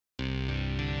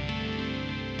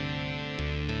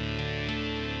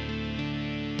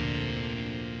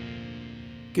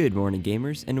Good morning,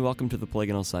 gamers, and welcome to the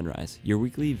Polygonal Sunrise, your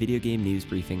weekly video game news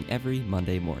briefing every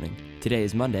Monday morning. Today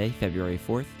is Monday, February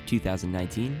 4th,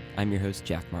 2019. I'm your host,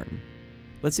 Jack Martin.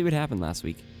 Let's see what happened last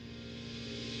week.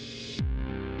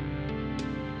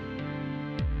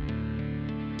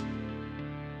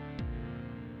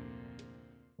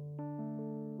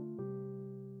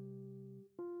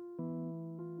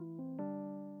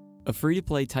 A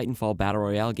free-to-play Titanfall Battle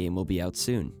Royale game will be out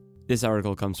soon. This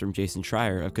article comes from Jason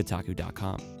Schreier of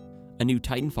Kotaku.com. A new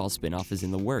Titanfall spin-off is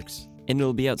in the works, and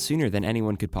it'll be out sooner than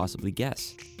anyone could possibly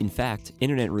guess. In fact,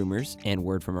 internet rumors, and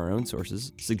word from our own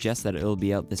sources, suggest that it'll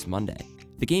be out this Monday.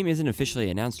 The game isn't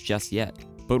officially announced just yet,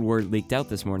 but word leaked out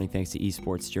this morning thanks to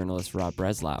esports journalist Rob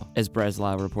Breslau. As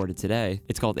Breslau reported today,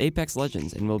 it's called Apex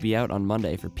Legends and will be out on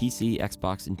Monday for PC,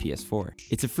 Xbox, and PS4.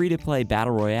 It's a free-to-play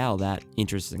battle royale that,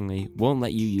 interestingly, won't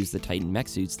let you use the Titan mech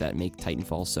suits that make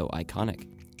Titanfall so iconic.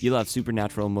 You'll have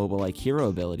supernatural mobile-like hero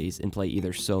abilities and play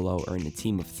either solo or in a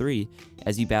team of 3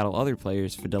 as you battle other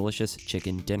players for delicious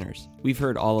chicken dinners. We've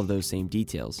heard all of those same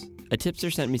details. A tipster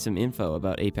sent me some info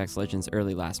about Apex Legends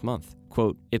early last month.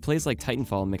 Quote, "It plays like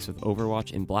Titanfall mixed with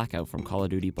Overwatch and Blackout from Call of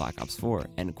Duty Black Ops 4,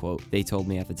 end quote, they told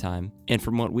me at the time. And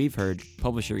from what we've heard,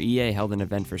 publisher EA held an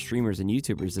event for streamers and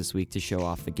YouTubers this week to show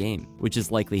off the game, which is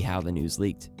likely how the news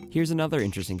leaked. Here's another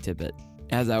interesting tidbit.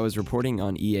 As I was reporting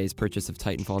on EA's purchase of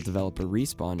Titanfall developer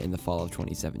Respawn in the fall of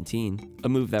 2017, a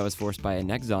move that was forced by a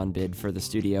Nexon bid for the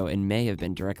studio and may have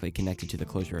been directly connected to the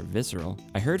closure of Visceral,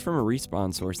 I heard from a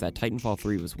Respawn source that Titanfall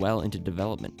 3 was well into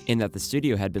development, and that the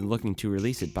studio had been looking to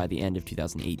release it by the end of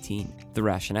 2018. The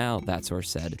rationale, that source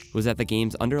said, was that the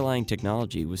game's underlying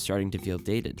technology was starting to feel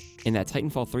dated, and that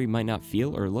Titanfall 3 might not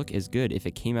feel or look as good if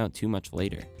it came out too much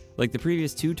later. Like the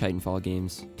previous 2 Titanfall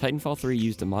games, Titanfall 3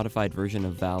 used a modified version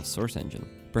of Valve's Source engine.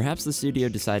 Perhaps the studio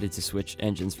decided to switch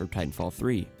engines for Titanfall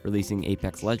 3, releasing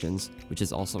Apex Legends, which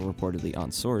is also reportedly on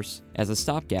Source, as a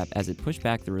stopgap as it pushed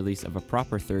back the release of a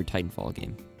proper third Titanfall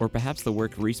game. Or perhaps the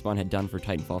work Respawn had done for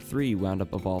Titanfall 3 wound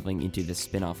up evolving into this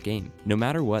spin-off game. No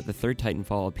matter what, the third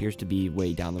Titanfall appears to be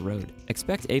way down the road.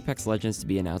 Expect Apex Legends to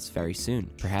be announced very soon,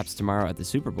 perhaps tomorrow at the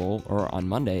Super Bowl or on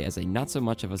Monday as a not so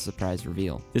much of a surprise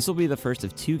reveal. This will be the first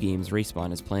of 2 games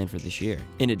Respawn has planned for this year,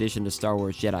 in addition to Star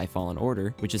Wars Jedi Fallen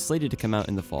Order, which is slated to come out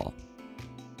in the fall.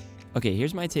 Okay,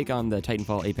 here's my take on the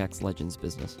Titanfall Apex Legends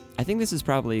business. I think this is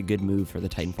probably a good move for the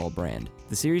Titanfall brand.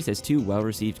 The series has 2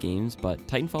 well-received games, but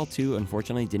Titanfall 2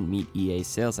 unfortunately didn't meet EA's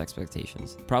sales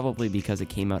expectations, probably because it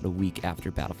came out a week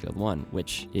after Battlefield 1,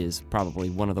 which is probably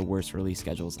one of the worst release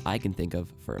schedules I can think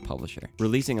of for a publisher.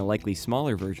 Releasing a likely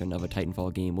smaller version of a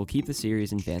Titanfall game will keep the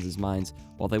series in fans' minds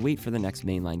while they wait for the next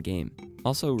mainline game.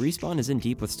 Also, Respawn is in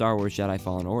deep with Star Wars Jedi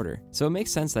Fallen Order, so it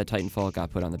makes sense that Titanfall got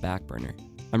put on the back burner.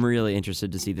 I'm really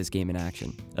interested to see this game in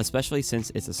action, especially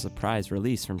since it's a surprise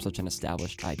release from such an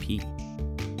established IP.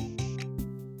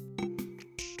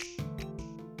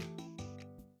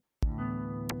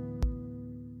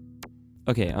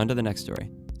 Okay, on to the next story.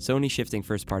 Sony shifting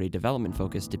first-party development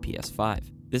focus to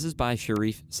PS5. This is by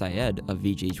Sharif Syed of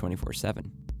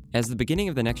VG247. As the beginning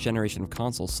of the next generation of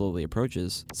consoles slowly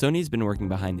approaches, Sony's been working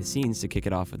behind the scenes to kick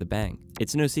it off with a bang.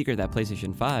 It's no secret that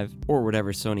PlayStation 5, or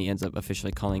whatever Sony ends up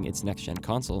officially calling its next-gen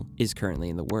console, is currently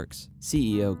in the works.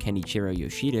 CEO Kenichiro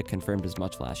Yoshida confirmed as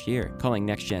much last year, calling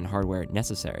next-gen hardware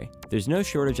necessary. There's no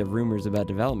shortage of rumors about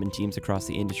development teams across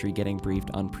the industry getting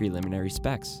briefed on preliminary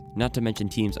specs, not to mention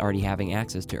teams already having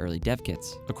access to early dev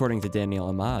kits. According to Daniel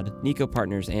Ahmad, Nico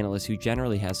Partners analyst who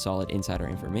generally has solid insider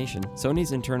information,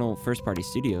 Sony's internal first-party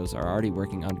studios are already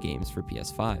working on games for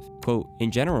PS5. Quote,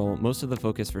 "In general, most of the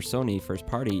focus for Sony first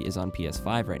party is on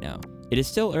PS5 right now. It is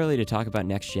still early to talk about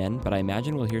next gen, but I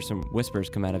imagine we'll hear some whispers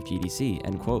come out of GDC,"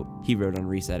 end quote, he wrote on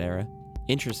Reset Era.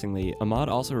 Interestingly, Ahmad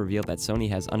also revealed that Sony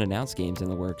has unannounced games in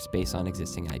the works based on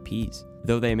existing IPs.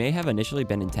 Though they may have initially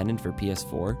been intended for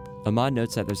PS4, Ahmad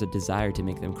notes that there's a desire to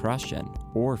make them cross-gen,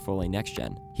 or fully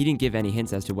next-gen. He didn't give any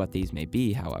hints as to what these may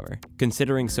be, however.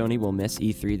 Considering Sony will miss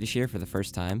E3 this year for the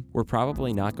first time, we're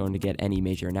probably not going to get any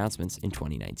major announcements in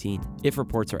 2019. If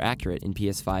reports are accurate and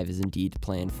PS5 is indeed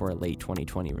planned for a late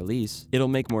 2020 release, it'll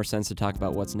make more sense to talk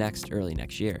about what's next early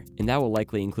next year, and that will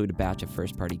likely include a batch of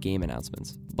first-party game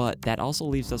announcements. But that also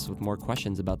leaves us with more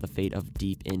questions about the fate of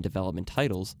deep-in-development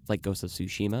titles like Ghost of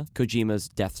Tsushima, Kojima's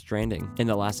Death Stranding, and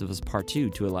The Last of Us Part 2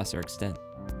 to a lesser extent.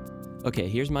 Okay,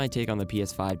 here's my take on the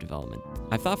PS5 development.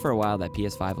 I've thought for a while that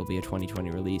PS5 will be a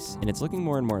 2020 release, and it's looking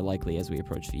more and more likely as we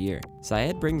approach the year.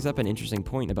 Syed brings up an interesting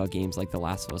point about games like The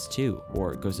Last of Us 2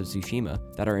 or Ghost of Tsushima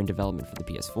that are in development for the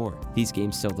PS4. These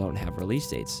games still don't have release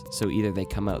dates, so either they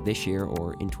come out this year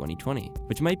or in 2020,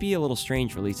 which might be a little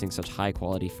strange releasing such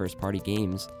high-quality first-party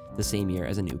games the same year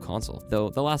as a new console, though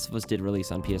The Last of Us did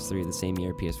release on PS3 the same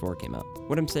year PS4 came out.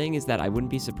 What I'm saying is that I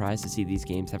wouldn't be surprised to see these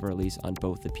games have a release on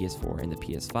both the PS4 and the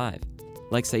PS5.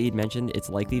 Like Saeed mentioned, it's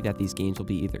likely that these games will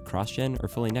be either cross-gen or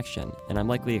fully next-gen, and I'm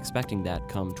likely expecting that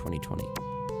come 2020.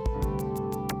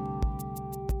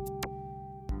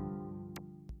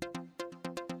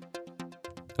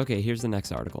 Okay, here's the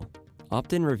next article.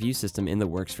 Opt-in review system in the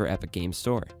works for Epic Games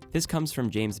Store. This comes from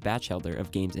James Batchelder of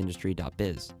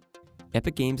GamesIndustry.biz.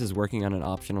 Epic Games is working on an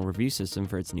optional review system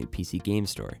for its new PC game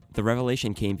store. The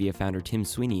revelation came via founder Tim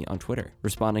Sweeney on Twitter,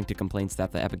 responding to complaints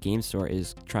that the Epic Games Store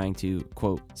is trying to,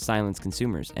 quote, silence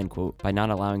consumers, end quote, by not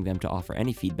allowing them to offer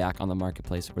any feedback on the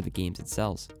marketplace or the games it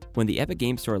sells. When the Epic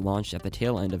Games Store launched at the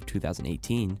tail end of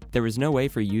 2018, there was no way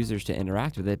for users to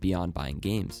interact with it beyond buying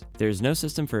games. There is no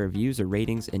system for reviews or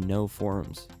ratings and no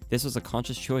forums. This was a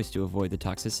conscious choice to avoid the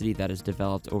toxicity that has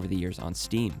developed over the years on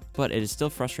Steam, but it has still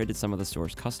frustrated some of the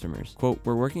store's customers. Quote,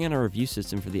 we're working on a review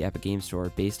system for the Epic Games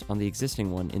Store based on the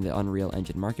existing one in the Unreal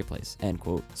Engine marketplace, end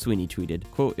quote, Sweeney tweeted.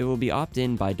 Quote, it will be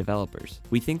opt-in by developers.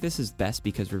 We think this is best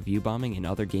because review bombing and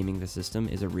other gaming the system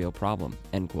is a real problem,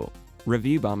 end quote.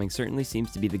 Review bombing certainly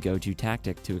seems to be the go-to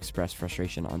tactic to express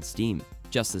frustration on Steam.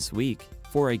 Just this week,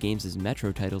 4A Games'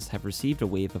 Metro titles have received a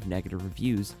wave of negative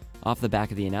reviews off the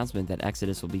back of the announcement that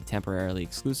Exodus will be temporarily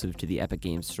exclusive to the Epic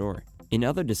Games Store. In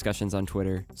other discussions on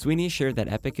Twitter, Sweeney assured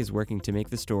that Epic is working to make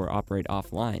the store operate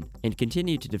offline and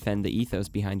continued to defend the ethos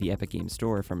behind the Epic Games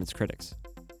Store from its critics.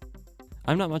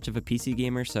 I'm not much of a PC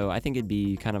gamer, so I think it'd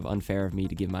be kind of unfair of me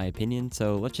to give my opinion,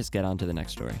 so let's just get on to the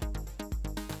next story.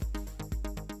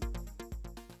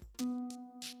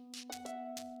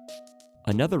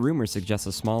 Another rumor suggests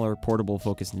a smaller,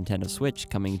 portable-focused Nintendo Switch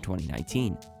coming in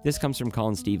 2019. This comes from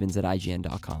Colin Stevens at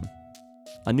IGN.com.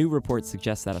 A new report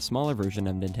suggests that a smaller version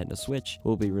of Nintendo Switch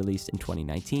will be released in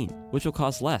 2019, which will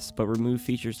cost less but remove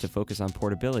features to focus on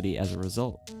portability as a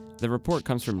result. The report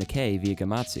comes from Nikkei via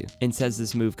Gamatsu, and says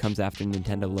this move comes after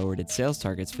Nintendo lowered its sales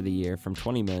targets for the year from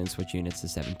 20 million Switch units to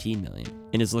 17 million,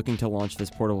 and is looking to launch this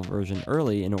portable version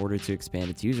early in order to expand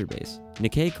its user base.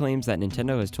 Nikkei claims that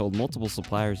Nintendo has told multiple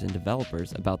suppliers and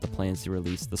developers about the plans to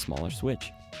release the smaller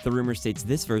Switch. The rumor states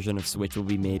this version of Switch will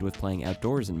be made with playing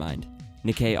outdoors in mind.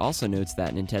 Nikkei also notes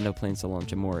that Nintendo plans to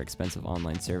launch a more expensive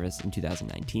online service in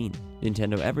 2019.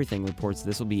 Nintendo Everything reports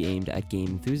this will be aimed at game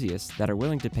enthusiasts that are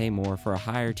willing to pay more for a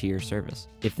higher tier service.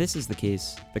 If this is the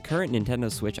case, the current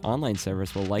Nintendo Switch online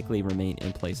service will likely remain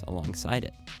in place alongside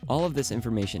it. All of this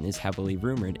information is heavily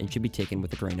rumored and should be taken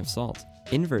with a grain of salt.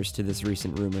 Inverse to this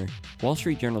recent rumor, Wall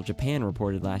Street Journal Japan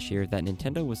reported last year that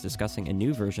Nintendo was discussing a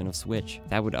new version of Switch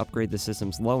that would upgrade the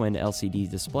system's low-end LCD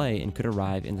display and could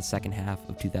arrive in the second half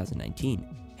of 2019.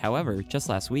 However, just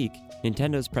last week,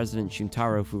 Nintendo's president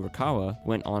Shuntaro Furukawa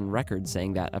went on record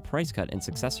saying that a price cut and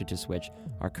successor to Switch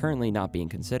are currently not being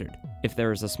considered. If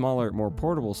there is a smaller, more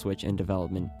portable Switch in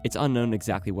development, it's unknown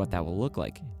exactly what that will look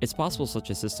like. It's possible such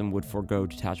a system would forego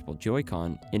detachable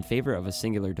Joy-Con in favor of a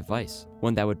singular device,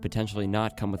 one that would potentially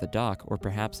not come with a dock or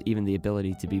perhaps even the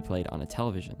ability to be played on a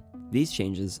television. These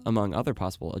changes, among other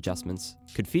possible adjustments,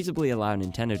 could feasibly allow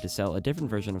Nintendo to sell a different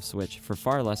version of Switch for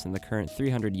far less than the current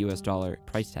 $300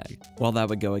 price tag. While that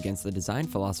would go against the design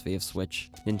philosophy of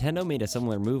Switch, Nintendo made a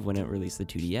similar move when it released the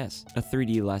 2DS, a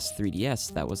 3D-less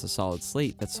 3DS that was a solid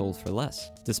slate that sold for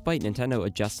less. Despite Nintendo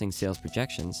adjusting sales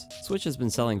projections, Switch has been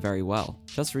selling very well,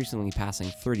 just recently passing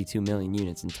 32 million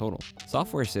units in total.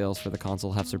 Software sales for the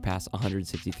console have surpassed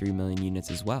 163 million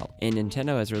units as well, and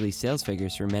Nintendo has released sales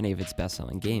figures for many of its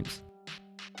best-selling games.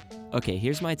 Okay,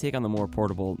 here's my take on the more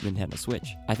portable Nintendo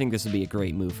Switch. I think this would be a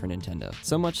great move for Nintendo.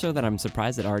 So much so that I'm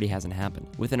surprised it already hasn't happened.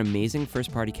 With an amazing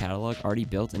first-party catalog already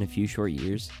built in a few short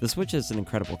years, the Switch is an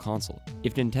incredible console.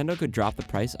 If Nintendo could drop the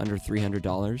price under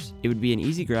 $300, it would be an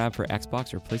easy grab for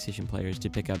Xbox or PlayStation players to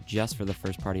pick up just for the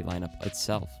first-party lineup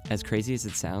itself. As crazy as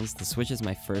it sounds, the Switch is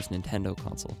my first Nintendo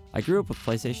console. I grew up with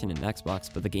PlayStation and Xbox,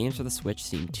 but the games for the Switch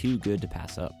seem too good to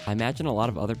pass up. I imagine a lot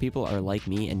of other people are like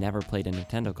me and never played a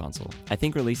Nintendo console. I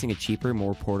think releasing a cheaper,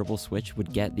 more portable Switch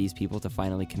would get these people to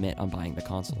finally commit on buying the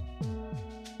console.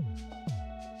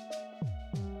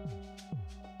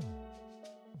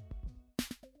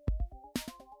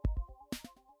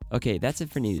 Okay, that's it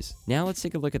for news. Now let's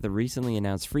take a look at the recently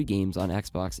announced free games on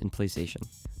Xbox and PlayStation.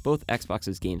 Both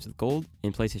Xbox's Games with Gold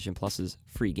and PlayStation Plus's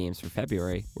free games for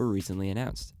February were recently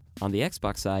announced. On the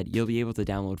Xbox side, you'll be able to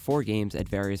download 4 games at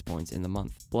various points in the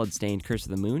month. Bloodstained Curse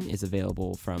of the Moon is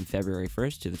available from February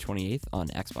 1st to the 28th on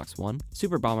Xbox One.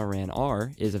 Super Bomberman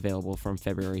R is available from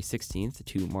February 16th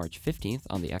to March 15th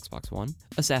on the Xbox One.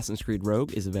 Assassin's Creed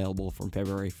Rogue is available from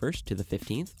February 1st to the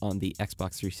 15th on the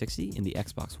Xbox 360 and the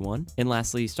Xbox One. And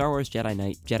lastly, Star Wars Jedi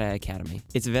Knight Jedi Academy.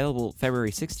 It's available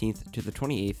February 16th to the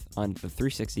 28th on the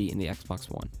 360 and the Xbox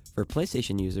One. For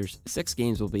PlayStation users, 6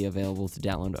 games will be available to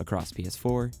download across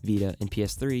PS4, Vita, and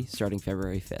PS3 starting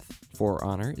February 5th. For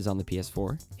Honor is on the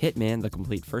PS4, Hitman: The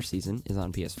Complete First Season is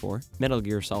on PS4, Metal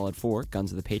Gear Solid 4: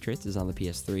 Guns of the Patriots is on the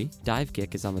PS3, Dive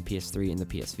Kick is on the PS3 and the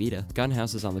PS Vita,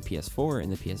 Gunhouse is on the PS4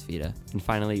 and the PS Vita, and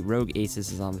finally Rogue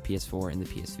Aces is on the PS4 and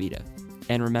the PS Vita.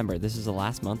 And remember, this is the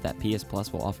last month that PS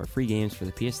Plus will offer free games for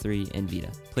the PS3 and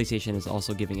Vita. PlayStation is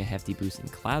also giving a hefty boost in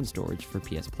cloud storage for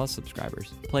PS Plus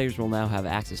subscribers. Players will now have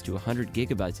access to 100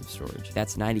 gigabytes of storage.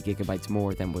 That's 90 gigabytes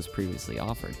more than was previously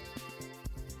offered.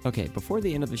 Okay, before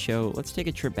the end of the show, let's take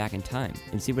a trip back in time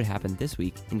and see what happened this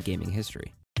week in gaming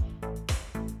history.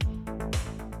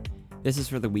 This is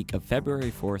for the week of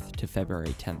February 4th to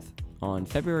February 10th. On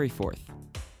February 4th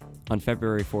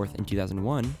in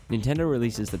 2001, Nintendo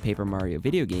releases the Paper Mario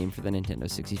video game for the Nintendo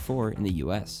 64 in the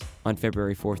US. On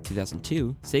February 4th,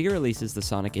 2002, Sega releases the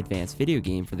Sonic Advance video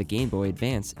game for the Game Boy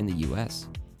Advance in the US.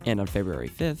 And on February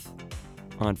 5th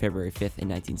in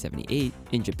 1978,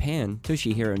 in Japan,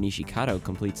 Toshihiro Nishikado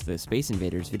completes the Space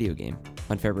Invaders video game.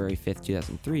 On February 5th,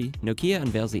 2003, Nokia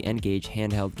unveils the N-Gage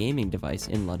handheld gaming device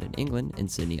in London, England, and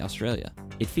Sydney, Australia.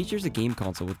 It features a game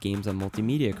console with games on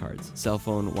multimedia cards, cell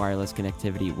phone, wireless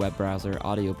connectivity, web browser,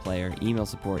 audio player, email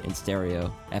support, and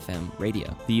stereo, FM,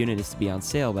 radio. The unit is to be on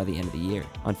sale by the end of the year.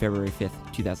 On February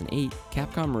 5th, 2008,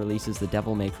 Capcom releases the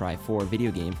Devil May Cry 4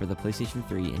 video game for the PlayStation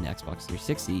 3 and Xbox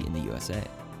 360 in the USA.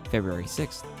 On February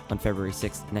 6,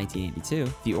 1982,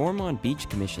 the Ormond Beach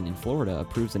Commission in Florida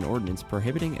approves an ordinance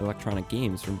prohibiting electronic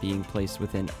games from being placed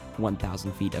within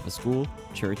 1,000 feet of a school,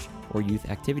 church, or youth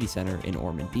activity center in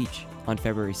Ormond Beach. On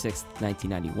February 6,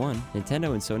 1991,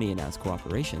 Nintendo and Sony announced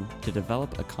cooperation to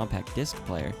develop a compact disc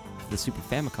player for the Super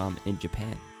Famicom in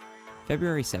Japan.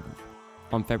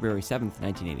 On February 7,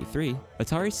 1983,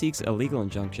 Atari seeks a legal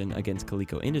injunction against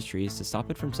Coleco Industries to stop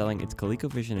it from selling its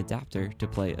ColecoVision adapter to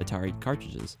play Atari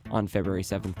cartridges. On February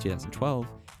 7, 2012,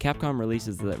 Capcom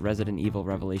releases the Resident Evil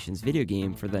Revelations video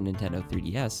game for the Nintendo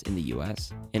 3DS in the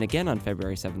US. And again on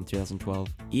February 7, 2012,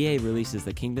 EA releases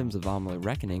the Kingdoms of Amalur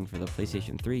Reckoning for the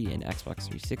PlayStation 3 and Xbox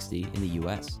 360 in the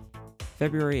US.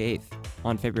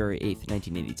 On February 8,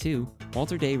 1982,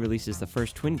 Walter Day releases the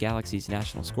first Twin Galaxies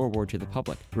national scoreboard to the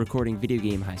public, recording video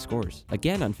game high scores.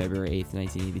 Again on February 8,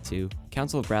 1982,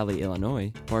 Council of Bradley,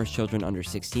 Illinois, bars children under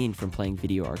 16 from playing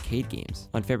video arcade games.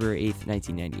 On February 8,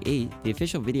 1998, the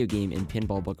official video game and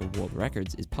pinball book of world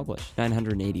records is published,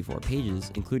 984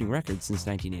 pages, including records since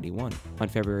 1981. On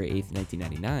February 8,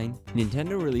 1999,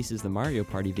 Nintendo releases the Mario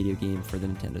Party video game for the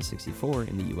Nintendo 64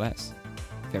 in the US.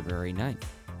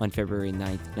 On February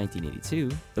 9, 1982,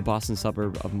 the Boston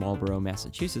suburb of Marlborough,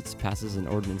 Massachusetts passes an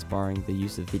ordinance barring the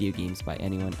use of video games by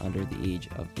anyone under the age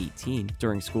of 18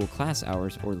 during school class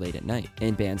hours or late at night,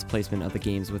 and bans placement of the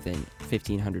games within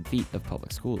 1,500 feet of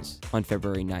public schools. On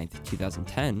February 9,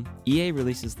 2010, EA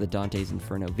releases the Dante's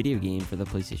Inferno video game for the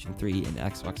PlayStation 3 and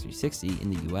Xbox 360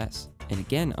 in the US. And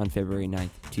again on February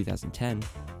 9, 2010,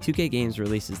 2K Games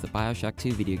releases the BioShock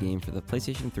 2 video game for the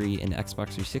PlayStation 3 and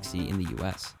Xbox 360 in the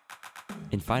US.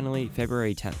 And finally,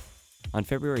 February 10th. On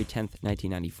February 10th,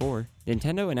 1994,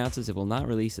 Nintendo announces it will not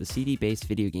release a CD-based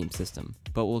video game system,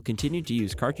 but will continue to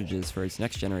use cartridges for its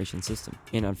next-generation system.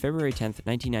 And on February 10th,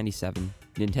 1997,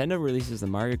 Nintendo releases the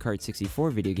Mario Kart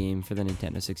 64 video game for the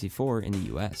Nintendo 64 in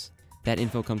the US. That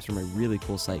info comes from a really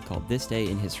cool site called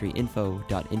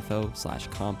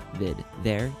thisdayinhistoryinfo.info/compvid.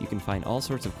 There, you can find all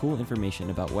sorts of cool information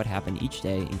about what happened each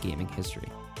day in gaming history.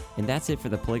 And that's it for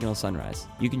the Polygonal Sunrise.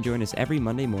 You can join us every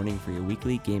Monday morning for your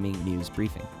weekly gaming news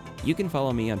briefing. You can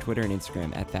follow me on Twitter and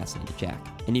Instagram at FascinatedJack,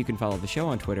 and you can follow the show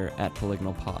on Twitter at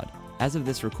PolygonalPod. As of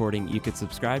this recording, you could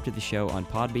subscribe to the show on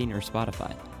Podbean or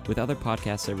Spotify, with other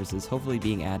podcast services hopefully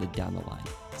being added down the line.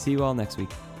 See you all next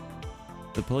week.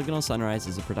 The Polygonal Sunrise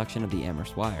is a production of the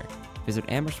Amherst Wire. Visit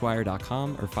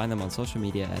amherstwire.com or find them on social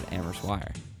media at Amherst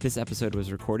Wire. This episode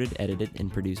was recorded, edited,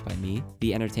 and produced by me.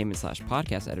 The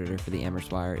entertainment/podcast editor for the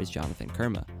Amherst Wire is Jonathan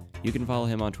Kerma. You can follow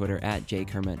him on Twitter at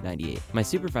jkerma98. My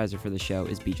supervisor for the show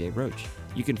is BJ Roach.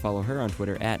 You can follow her on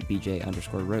Twitter at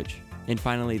BJ_Roach. And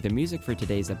finally, the music for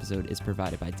today's episode is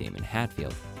provided by Damon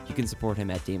Hatfield. You can support him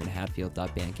at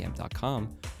damonhatfield.bandcamp.com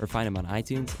or find him on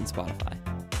iTunes and Spotify.